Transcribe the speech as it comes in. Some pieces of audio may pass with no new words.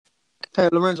Hey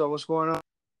Lorenzo, what's going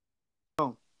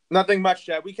on? Nothing much,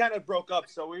 Chad. We kind of broke up,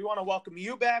 so we want to welcome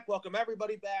you back, welcome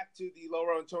everybody back to the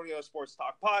Lauro Antonio Sports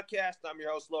Talk Podcast. I'm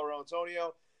your host, Lauro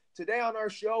Antonio. Today on our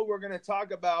show, we're going to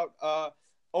talk about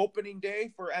opening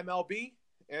day for MLB,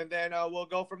 and then we'll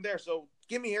go from there. So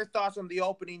give me your thoughts on the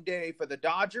opening day for the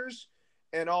Dodgers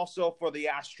and also for the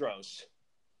Astros.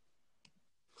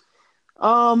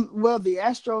 Well, the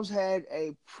Astros had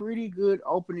a pretty good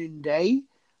opening day.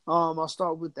 I'll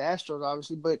start with the Astros,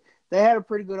 obviously, but they had a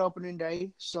pretty good opening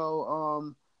day,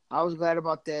 so I was glad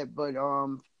about that. But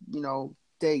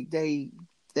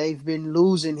they've been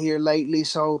losing here lately,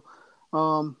 so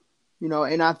and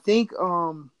I think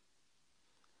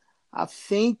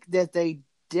that they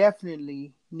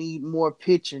definitely need more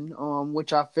pitching,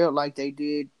 which I felt like they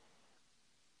did.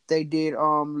 They did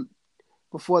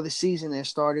before the season had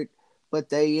started, but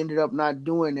they ended up not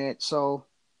doing that. So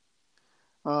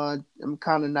I'm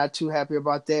kind of not too happy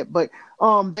about that. But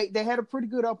they had a pretty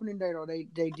good opening day though. They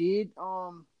didn't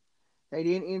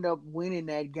end up winning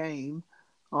that game.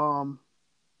 And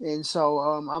so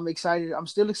I'm excited. I'm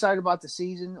still excited about the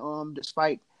season,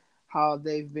 despite how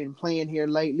they've been playing here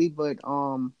lately. But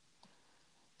the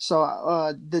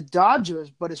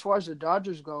Dodgers. But as far as the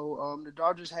Dodgers go, the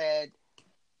Dodgers had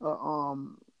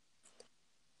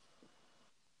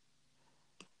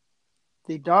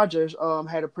the Dodgers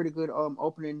had a pretty good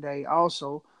opening day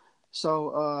also.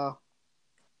 So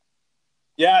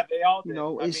Yeah, they all did.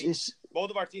 It's both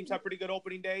of our teams have pretty good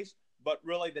opening days, but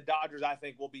really the Dodgers, I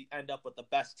think, will end up with the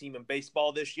best team in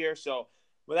baseball this year. So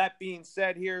with that being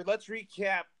said, here let's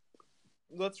recap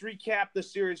the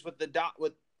series with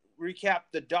recap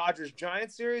the Dodgers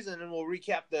Giants series, and then we'll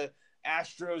recap the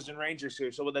Astros and Rangers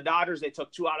series. So with the Dodgers, they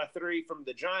took 2 out of 3 from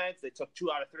the Giants. They took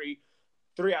 2 out of 3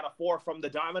 out of 4 from the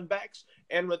Diamondbacks.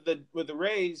 And with the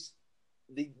Rays,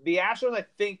 the Astros, I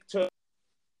think,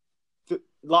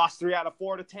 lost 3 out of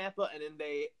 4 to Tampa, and then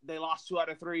they lost 2 out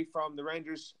of 3 from the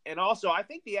Rangers. And also, I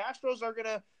think the Astros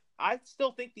I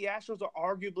still think the Astros are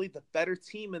arguably the better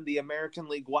team in the American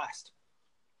League West.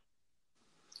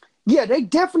 Yeah, they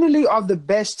definitely are the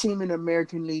best team in the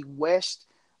American League West.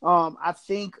 I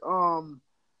think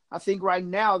right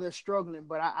now they're struggling,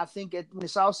 but I think when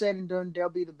it's all said and done, they'll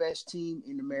be the best team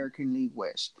in the American League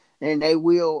West, and they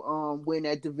will win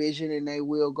that division, and they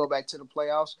will go back to the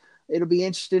playoffs. It'll be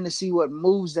interesting to see what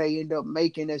moves they end up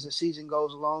making as the season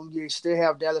goes along. You still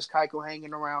have Dallas Keuchel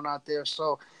hanging around out there,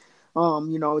 so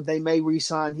they may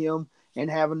re-sign him and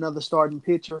have another starting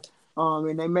pitcher.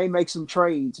 And they may make some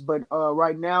trades, but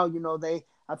right now,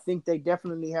 I think they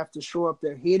definitely have to shore up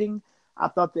their hitting. I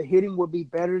thought the hitting would be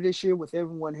better this year with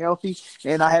everyone healthy,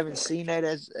 and I haven't seen that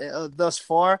as thus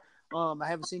far. I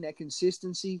haven't seen that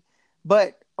consistency,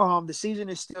 but the season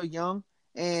is still young,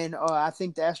 and I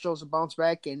think the Astros will bounce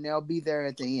back, and they'll be there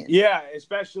at the end. Yeah,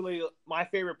 especially my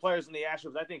favorite players in the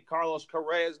Astros. I think Carlos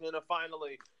Correa is going to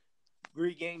finally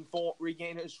regain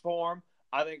his form.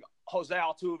 I think Jose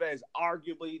Altuve is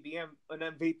arguably an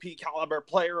MVP caliber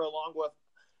player, along with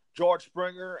George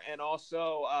Springer and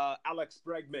also Alex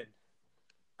Bregman.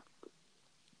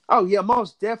 Oh yeah,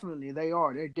 most definitely they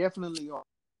are. They definitely are.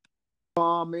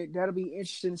 That'll be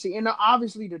interesting to see. And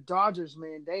obviously the Dodgers,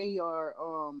 man, they are.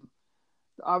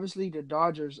 Obviously the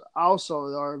Dodgers also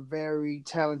are a very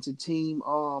talented team.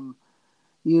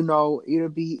 It'll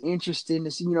be interesting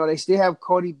to see. They still have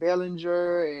Cody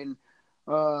Bellinger and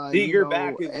Seager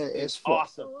back is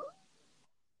awesome.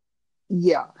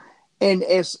 Yeah, and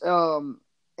as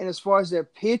far as their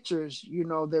pitchers,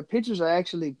 their pitchers are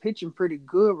actually pitching pretty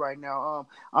good right now.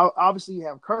 Obviously you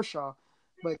have Kershaw,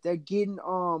 but they're getting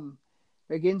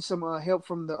some help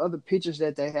from the other pitchers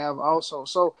that they have also.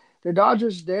 So the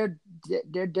Dodgers, they're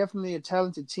definitely a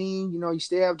talented team. You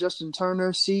still have Justin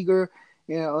Turner, Seager,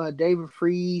 David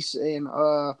Freese, and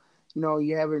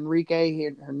you have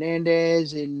Enrique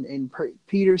Hernandez and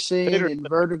Peterson and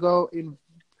Verdugo and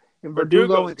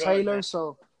Taylor. Man.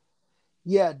 So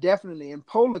yeah, definitely. And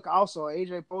Pollock also,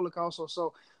 AJ Pollock also.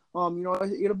 So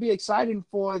it'll be exciting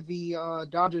for the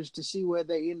Dodgers to see where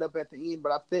they end up at the end.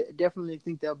 But I definitely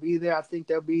think they'll be there. I think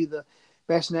they'll be the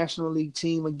best National League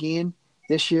team again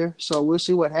this year. So we'll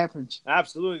see what happens.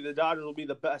 Absolutely, the Dodgers will be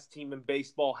the best team in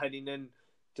baseball heading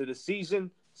into the season.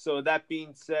 So with that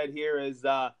being said,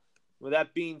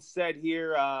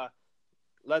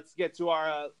 let's get to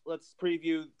our let's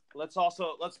preview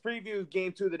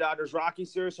Game 2 of the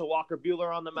Dodgers-Rockies series. So Walker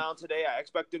Buehler on the mound today. I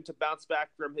expect him to bounce back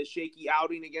from his shaky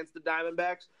outing against the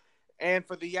Diamondbacks. And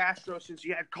for the Astros, since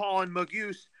you had Colin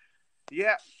McHugh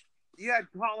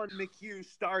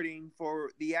starting for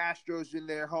the Astros in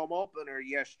their home opener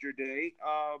yesterday.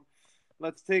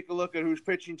 Let's take a look at who's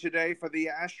pitching today for the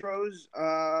Astros.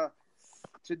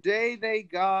 Today they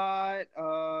got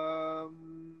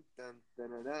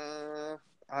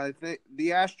I think the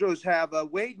Astros have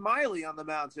Wade Miley on the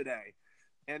mound today,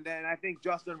 and then I think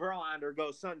Justin Verlander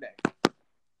goes Sunday.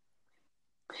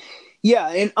 Yeah,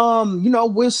 and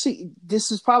we'll see.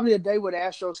 This is probably a day where the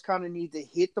Astros kind of need to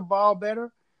hit the ball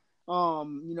better.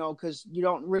 Because you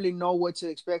don't really know what to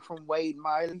expect from Wade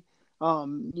Miley.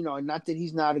 Not that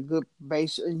he's not a good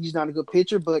he's not a good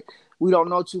pitcher, but we don't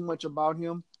know too much about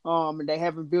him. And they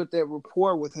haven't built that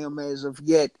rapport with him as of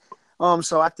yet.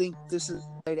 So I think this is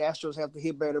the Astros have to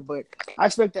hit better, but I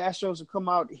expect the Astros to come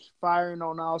out firing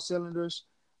on all cylinders.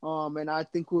 And I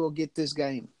think we'll get this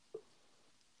game.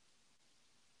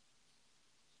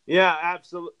 Yeah,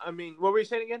 absolutely. I mean, what were you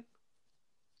saying again?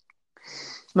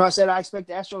 No, I said I expect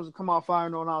the Astros to come out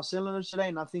firing on all cylinders today,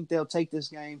 and I think they'll take this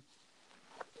game.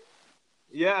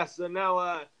 Yeah. So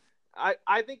now,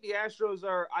 I think the Astros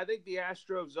are. I think the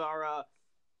Astros are a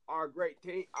great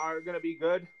team. Are going to be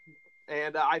good,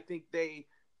 and I think they've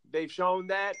shown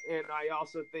that. And I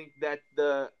also think that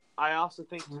I also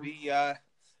think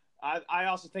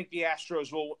the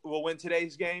Astros will win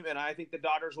today's game, and I think the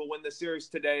Dodgers will win the series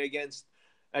today against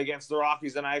the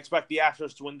Rockies, and I expect the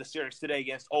Astros to win the series today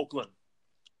against Oakland.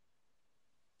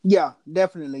 Yeah,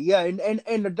 definitely. Yeah,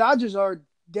 and the Dodgers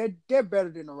they're better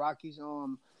than the Rockies.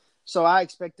 So I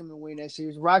expect them to win that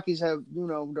series. Rockies the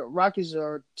Rockies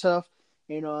are tough,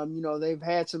 and they've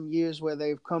had some years where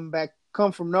they've come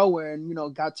from nowhere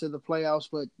and got to the playoffs,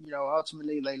 but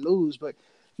ultimately they lose. But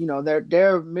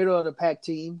they're a middle of the pack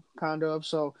team kind of.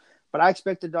 So, but I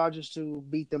expect the Dodgers to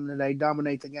beat them today,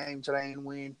 dominate the game today, and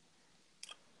win.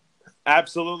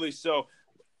 Absolutely. So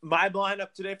my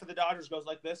lineup today for the Dodgers goes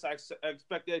like this. I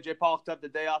expect AJ Pollock to have the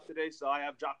day off today, so I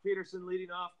have Jock Peterson leading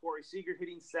off, Corey Seager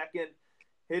hitting second,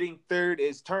 hitting third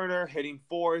is Turner, hitting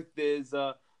fourth is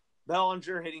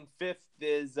Bellinger, hitting fifth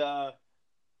is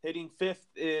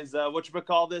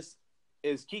whatchamacallit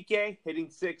is Kike, hitting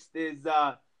sixth is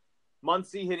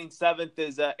Muncy, hitting seventh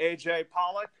is AJ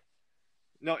Pollock.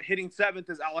 No, hitting seventh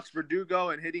is Alex Verdugo,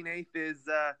 and hitting eighth is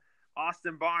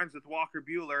Austin Barnes with Walker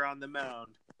Buehler on the mound.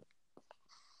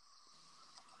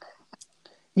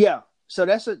 Yeah, so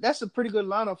that's a pretty good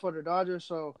lineup for the Dodgers.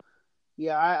 So,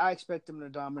 yeah, I expect them to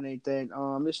dominate that.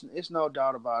 It's no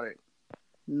doubt about it.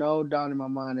 No doubt in my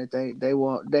mind that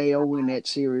they'll win that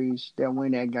series. They'll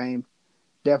win that game,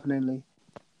 definitely.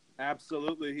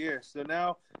 Absolutely. Here. So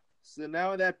now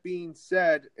that being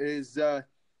said is you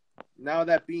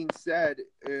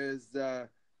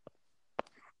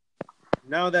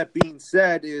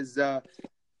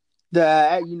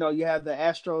have the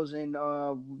Astros and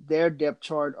their depth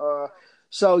chart.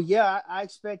 So yeah, I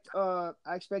expect the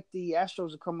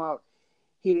Astros to come out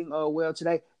hitting well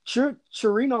today.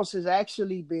 Chirinos has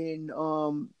actually been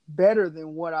better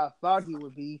than what I thought he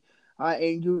would be.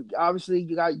 And you got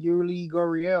Yuli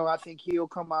Gurriel. I think he'll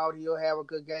come out. He'll have a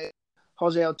good game.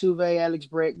 Jose Altuve, Alex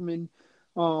Bregman,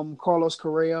 Carlos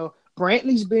Correa.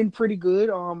 Brantley's been pretty good.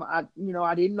 I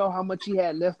didn't know how much he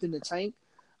had left in the tank.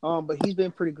 But he's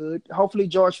been pretty good. Hopefully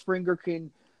George Springer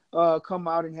can come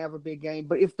out and have a big game.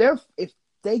 But if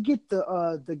they get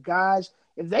the guys,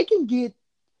 if they can get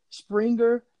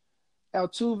Springer,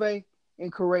 Altuve,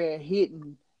 and Correa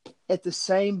hitting at the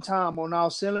same time on all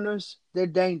cylinders, they're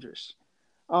dangerous.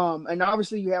 And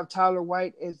obviously you have Tyler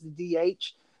White as the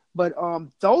DH, but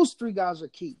those three guys are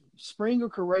key: Springer,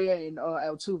 Correa, and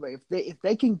Altuve. If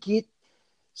they can get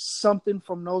something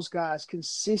from those guys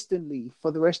consistently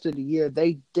for the rest of the year,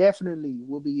 they definitely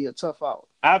will be a tough out.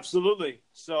 Absolutely.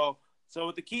 So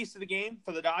with the keys to the game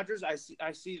for the Dodgers,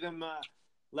 I see them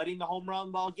letting the home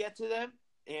run ball get to them,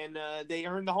 and they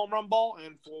earn the home run ball.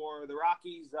 And for the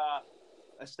Rockies,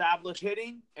 establish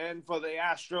hitting, and for the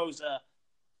Astros,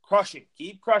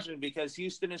 keep crushing, because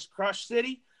Houston is crush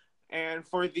city. And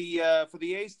for the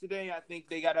A's today, I think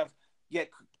they gotta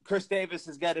get Chris Davis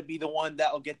has got to be the one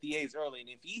that will get the A's early. And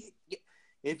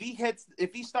if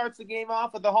he starts the game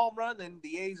off with a home run, then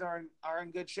the A's are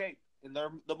in good shape, and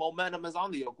the momentum is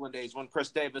on the Oakland A's when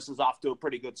Chris Davis is off to a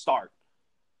pretty good start.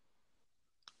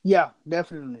 Yeah,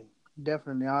 definitely,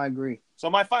 I agree. So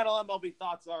my final MLB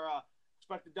thoughts are: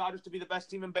 expect the Dodgers to be the best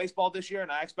team in baseball this year,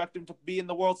 and I expect them to be in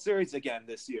the World Series again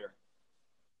this year.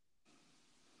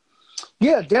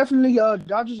 Yeah, definitely.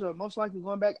 Dodgers are most likely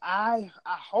going back. I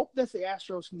hope that the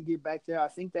Astros can get back there. I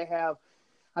think they have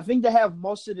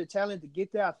most of the talent to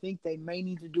get there. I think they may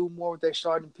need to do more with their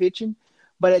starting pitching,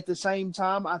 but at the same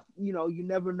time, you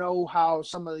never know how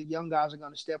some of the young guys are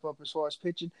going to step up as far as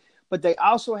pitching. But they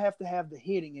also have to have the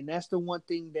hitting, and that's the one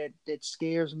thing that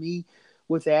scares me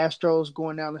with the Astros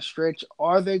going down the stretch.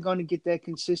 Are they going to get that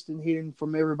consistent hitting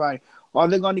from everybody? Are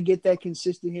they going to get that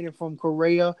consistent hitting from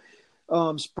Correa,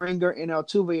 Springer, and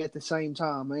Altuve at the same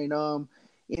time? And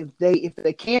if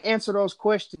they can't answer those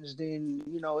questions, then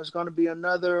it's going to be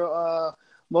another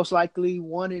most likely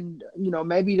one, and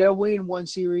maybe they'll win one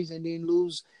series and then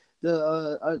lose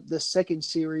the second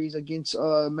series against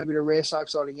maybe the Red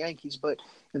Sox or the Yankees. But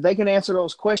if they can answer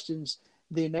those questions,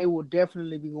 then they will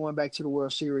definitely be going back to the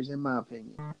World Series, in my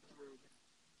opinion.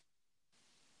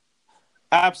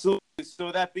 Absolutely. So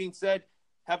with that being said,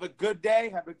 have a good day.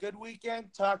 Have a good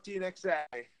weekend. Talk to you next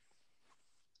Saturday.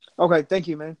 Okay, thank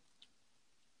you, man.